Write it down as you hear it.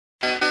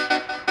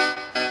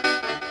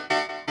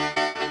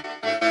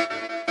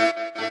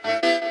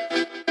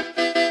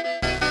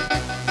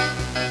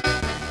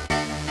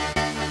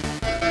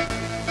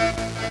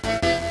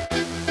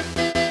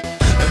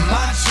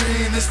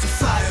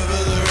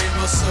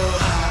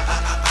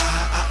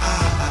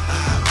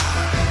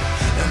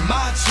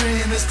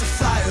is to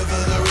fly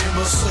over the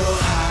rainbow so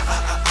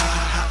high.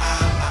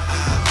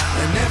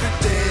 And every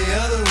day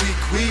of the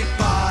week we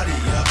party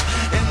up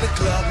in the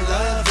club,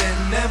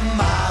 loving them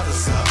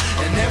models up.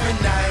 And every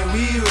night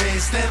we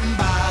raise them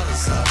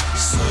bottles up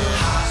so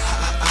high.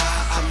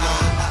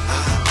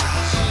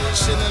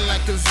 Chillin'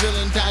 like a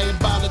villain,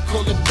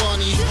 diabolical and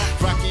bunny.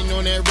 Rockin'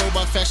 on that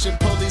robot fashion,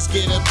 police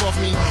get up off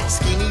me.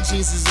 Skinny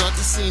jeans is off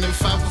the scene, and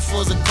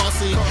 504s are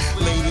costly.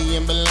 Lady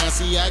in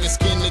Balenciaga,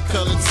 skin the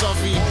color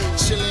toffee.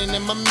 Chillin'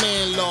 in my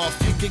man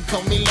loft, you can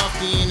call me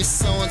Lofty. And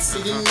it's on to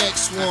the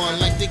next one,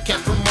 like the cat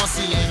from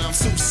Marcy. And I'm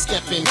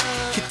two-steppin',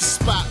 hit the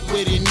spot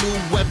with a new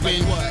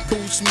weapon.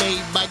 Boots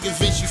made by Da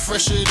Vinci,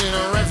 fresher than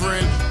a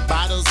reverend.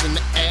 Bottles in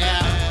the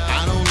air,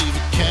 I don't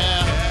even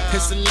care.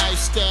 It's a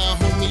lifestyle,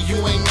 homie, you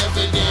ain't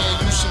never there.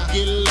 You should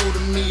get a load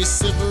of me, a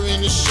silver in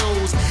the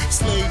shows.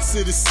 Slave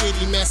to the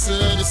city, master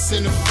of the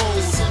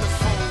centerfolds.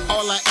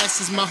 All I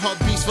ask is my heart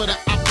beats for the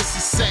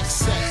opposite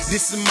sex.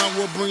 This is my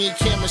world, bring your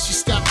camera, she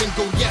stop and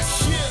go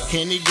yes.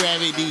 Handy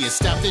gravity and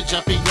stop to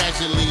drop it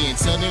gradually. And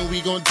tell them we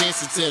gon'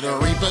 dance until the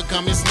reaper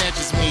come and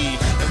snatches me.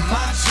 And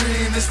my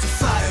dream is to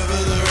fly over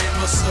the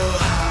rainbow so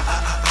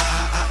high.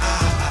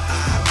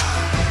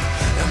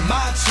 And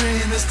my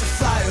dream is to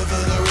fly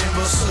over the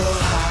rainbow so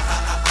high.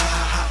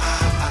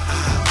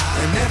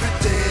 And every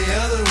day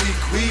of the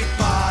week we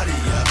party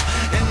up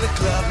in the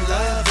club,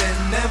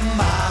 loving them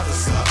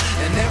models up.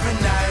 And every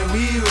night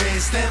we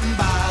raise them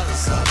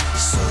bottles up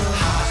so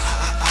high.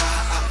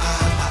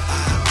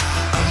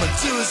 I'ma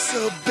do it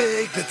so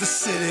big that the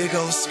city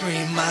gon'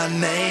 scream my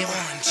name.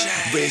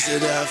 Raise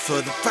it up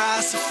for the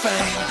price of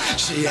fame.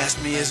 She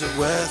asked me, is it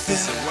worth it?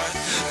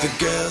 The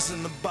girls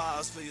in the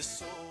bars for your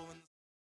soul.